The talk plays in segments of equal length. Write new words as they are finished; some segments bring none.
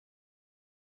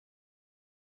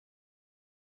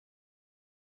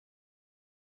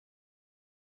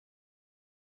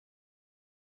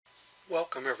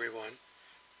Welcome everyone.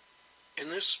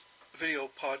 In this video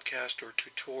podcast or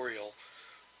tutorial,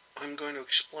 I'm going to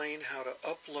explain how to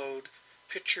upload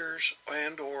pictures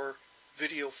and or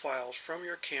video files from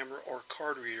your camera or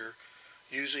card reader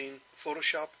using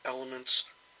Photoshop Elements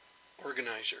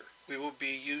Organizer. We will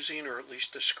be using, or at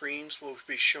least the screens will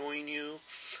be showing you,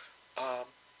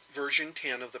 version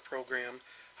 10 of the program.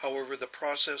 However, the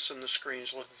process and the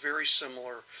screens look very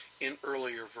similar in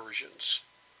earlier versions.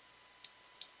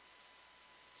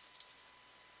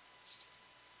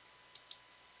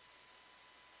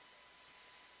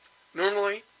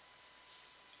 Normally,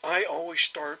 I always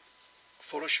start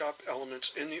Photoshop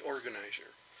Elements in the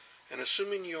Organizer. And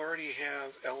assuming you already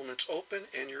have Elements open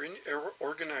and you're in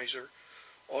Organizer,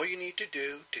 all you need to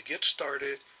do to get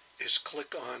started is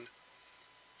click on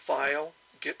File,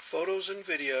 Get Photos and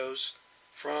Videos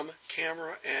from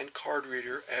Camera and Card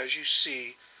Reader, as you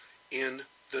see in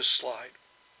this slide.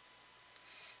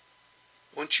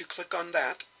 Once you click on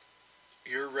that,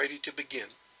 you're ready to begin.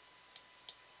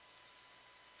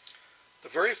 The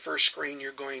very first screen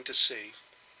you're going to see,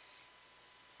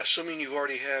 assuming you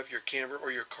already have your camera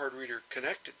or your card reader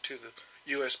connected to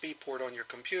the USB port on your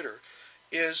computer,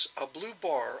 is a blue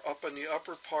bar up in the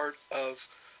upper part of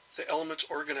the Elements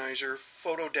Organizer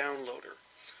photo downloader.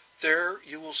 There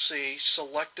you will see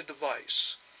Select a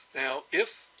Device. Now,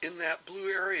 if in that blue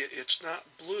area it's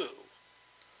not blue,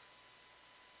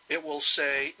 it will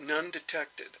say None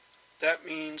Detected. That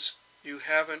means you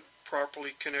haven't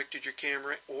properly connected your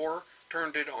camera or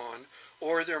turned it on,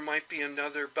 or there might be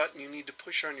another button you need to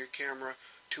push on your camera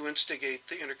to instigate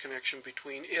the interconnection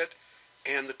between it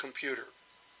and the computer.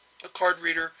 A card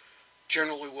reader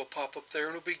generally will pop up there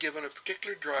and will be given a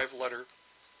particular drive letter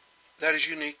that is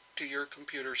unique to your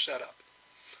computer setup.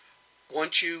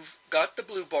 Once you've got the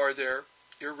blue bar there,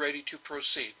 you're ready to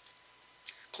proceed.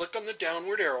 Click on the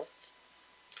downward arrow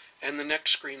and the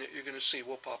next screen that you're going to see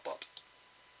will pop up.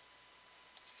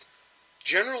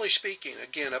 Generally speaking,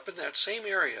 again, up in that same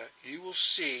area, you will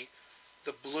see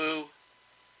the blue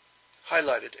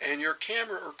highlighted, and your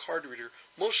camera or card reader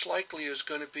most likely is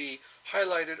going to be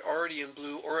highlighted already in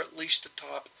blue, or at least the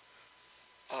top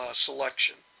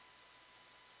selection.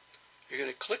 You're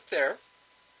going to click there,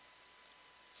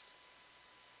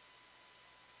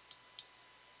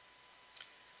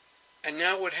 and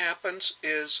now what happens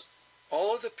is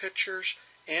all of the pictures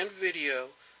and video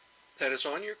that is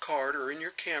on your card or in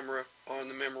your camera on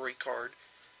the memory card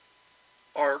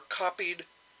are copied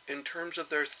in terms of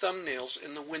their thumbnails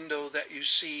in the window that you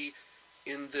see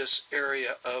in this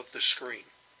area of the screen.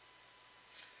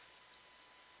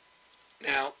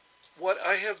 Now, what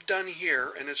I have done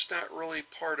here, and it's not really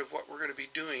part of what we're going to be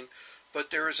doing, but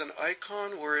there is an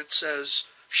icon where it says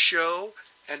Show,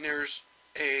 and there's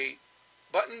a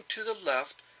button to the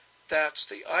left that's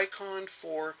the icon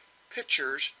for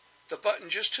pictures. The button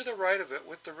just to the right of it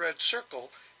with the red circle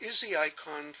is the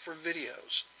icon for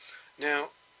videos.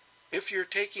 Now, if you're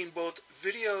taking both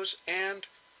videos and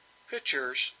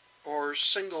pictures or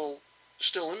single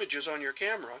still images on your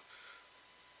camera,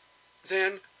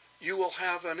 then you will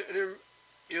have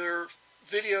your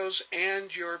videos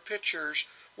and your pictures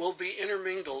will be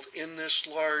intermingled in this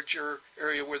larger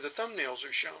area where the thumbnails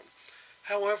are shown.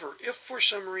 However, if for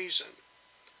some reason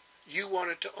you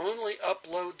wanted to only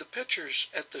upload the pictures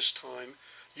at this time,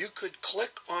 you could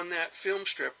click on that film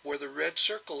strip where the red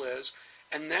circle is,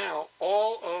 and now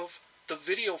all of the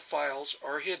video files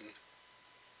are hidden.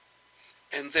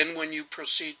 And then when you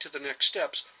proceed to the next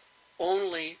steps,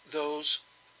 only those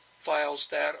files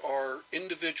that are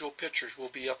individual pictures will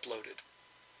be uploaded.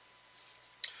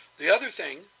 The other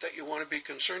thing that you want to be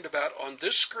concerned about on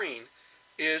this screen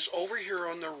is over here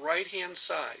on the right hand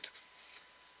side.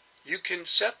 You can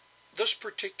set this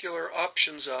particular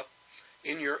options up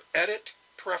in your Edit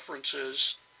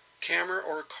Preferences Camera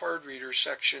or Card Reader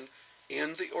section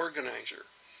in the Organizer.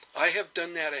 I have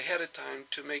done that ahead of time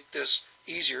to make this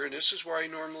easier, and this is where I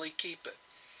normally keep it.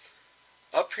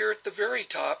 Up here at the very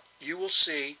top, you will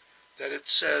see that it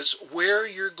says where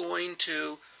you're going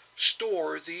to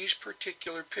store these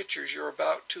particular pictures you're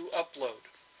about to upload.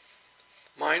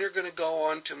 Mine are going to go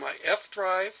on to my F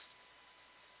drive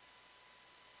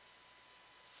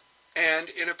and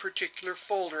in a particular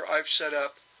folder I've set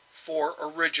up for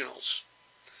originals.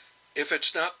 If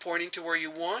it's not pointing to where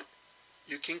you want,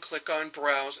 you can click on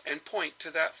Browse and point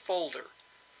to that folder.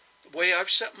 The way I've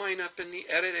set mine up in the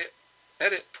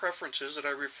Edit Preferences that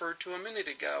I referred to a minute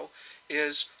ago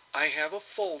is I have a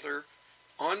folder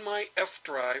on my F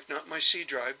drive, not my C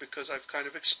drive because I've kind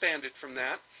of expanded from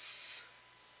that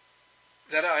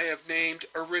I have named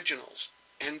Originals.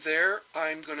 And there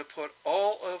I'm going to put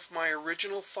all of my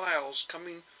original files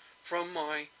coming from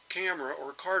my camera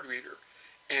or card reader.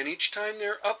 And each time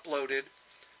they're uploaded,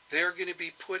 they're going to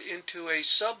be put into a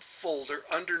subfolder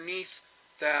underneath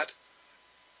that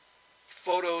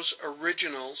Photos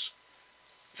Originals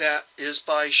that is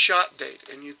by shot date.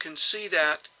 And you can see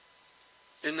that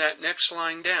in that next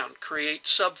line down, create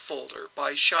subfolder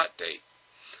by shot date.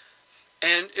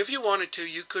 And if you wanted to,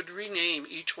 you could rename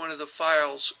each one of the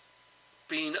files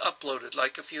being uploaded.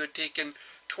 Like if you had taken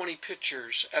 20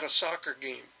 pictures at a soccer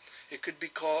game, it could be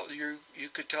called, you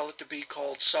could tell it to be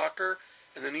called soccer,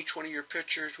 and then each one of your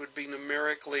pictures would be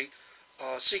numerically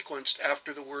sequenced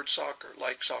after the word soccer,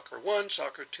 like soccer 1,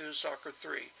 soccer 2, soccer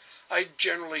 3. I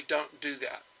generally don't do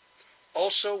that.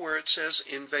 Also, where it says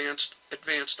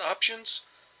advanced options,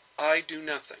 I do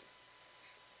nothing.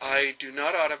 I do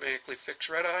not automatically fix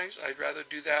red eyes. I'd rather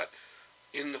do that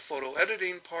in the photo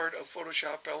editing part of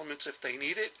Photoshop Elements if they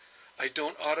need it. I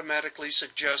don't automatically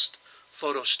suggest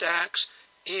photo stacks,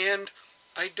 and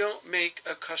I don't make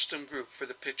a custom group for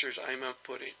the pictures I'm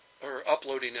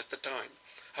uploading at the time.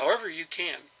 However, you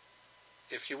can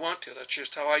if you want to. That's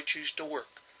just how I choose to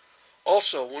work.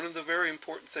 Also, one of the very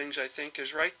important things I think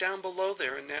is right down below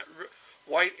there in that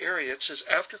white area. It says,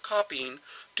 after copying,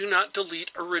 do not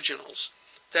delete originals.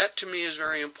 That to me is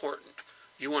very important.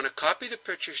 You want to copy the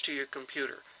pictures to your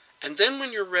computer, and then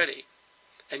when you're ready,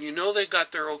 and you know they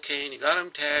got their okay, and you got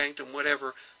them tagged and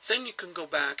whatever, then you can go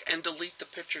back and delete the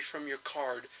pictures from your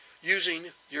card using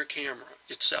your camera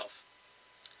itself.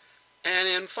 And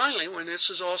then finally, when this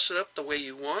is all set up the way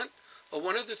you want,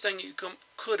 one other thing you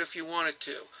could if you wanted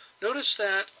to. Notice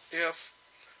that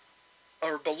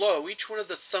below each one of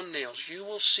the thumbnails, you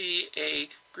will see a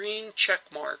green check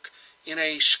mark in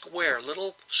a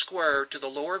little square to the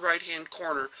lower right-hand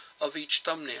corner of each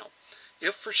thumbnail.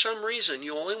 If for some reason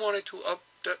you only wanted to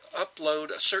upload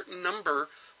a certain number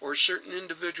or certain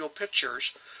individual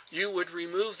pictures, you would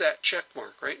remove that check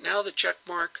mark. Right now the check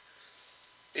mark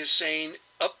is saying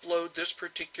upload this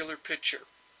particular picture.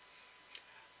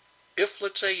 If,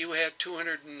 let's say, you had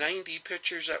 290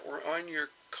 pictures that were on your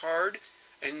card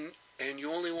and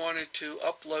you only wanted to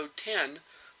upload 10,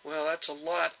 well, that's a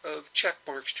lot of check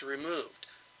marks to remove.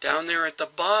 Down there at the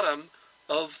bottom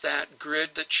of that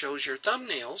grid that shows your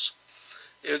thumbnails,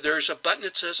 there's a button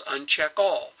that says Uncheck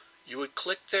All. You would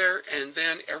click there, and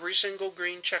then every single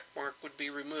green check mark would be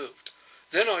removed.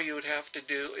 Then all you would have to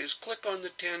do is click on the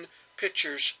 10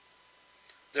 pictures,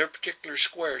 their particular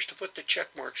squares, to put the check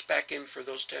marks back in for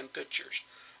those 10 pictures.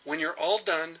 When you're all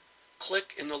done,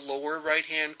 click in the lower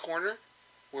right-hand corner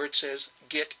where it says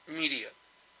Get Media.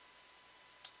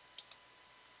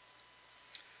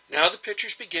 Now the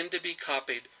pictures begin to be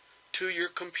copied to your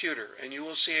computer, and you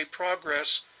will see a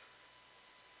progress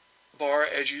bar,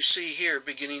 as you see here,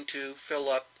 beginning to fill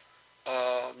up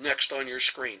next on your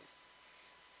screen.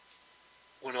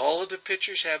 When all of the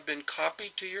pictures have been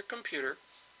copied to your computer,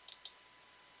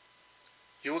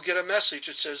 you will get a message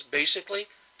that says basically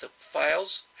the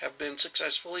files have been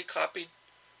successfully copied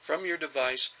from your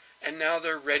device, and now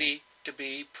they're ready to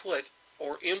be put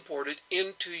or imported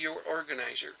into your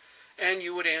organizer. And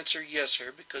you would answer yes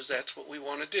here, because that's what we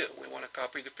want to do. We want to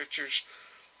copy the pictures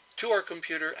to our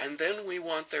computer, and then we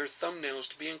want their thumbnails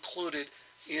to be included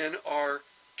in our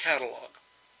catalog.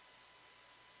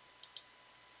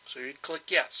 So you'd click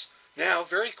yes. Now,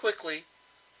 very quickly,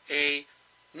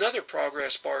 another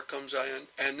progress bar comes on,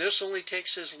 and this only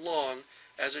takes as long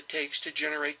as it takes to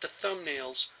generate the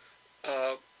thumbnails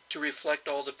to reflect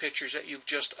all the pictures that you've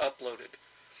just uploaded.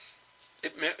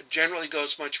 It generally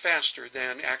goes much faster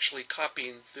than actually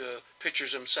copying the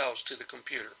pictures themselves to the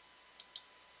computer.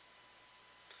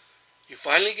 You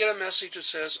finally get a message that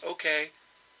says, okay,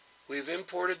 we've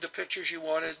imported the pictures you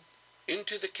wanted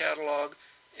into the catalog,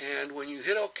 and when you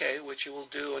hit OK, which you will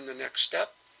do in the next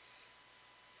step,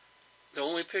 the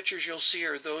only pictures you'll see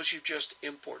are those you just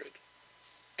imported,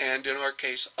 and in our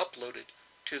case, uploaded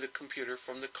to the computer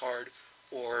from the card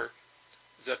or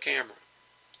the camera.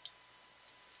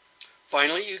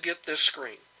 Finally, you get this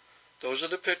screen. Those are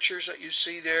the pictures that you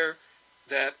see there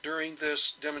that during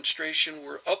this demonstration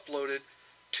were uploaded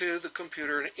to the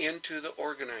computer and into the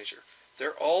organizer.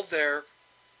 They're all there,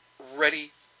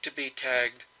 ready to be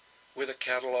tagged with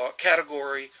a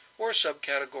category or a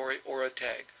subcategory or a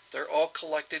tag. They're all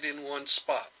collected in one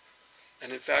spot.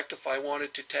 And in fact, if I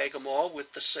wanted to tag them all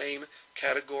with the same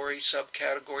category,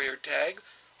 subcategory, or tag,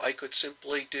 I could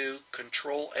simply do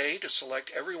Control-A to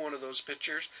select every one of those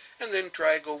pictures and then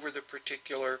drag over the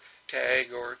particular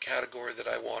tag or category that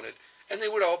I wanted, and they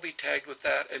would all be tagged with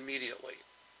that immediately.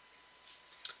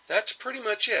 That's pretty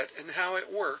much it and how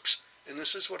it works, and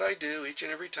this is what I do each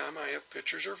and every time I have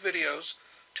pictures or videos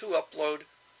to upload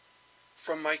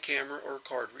from my camera or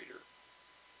card reader.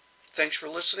 Thanks for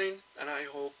listening, and I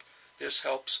hope this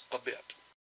helps a bit.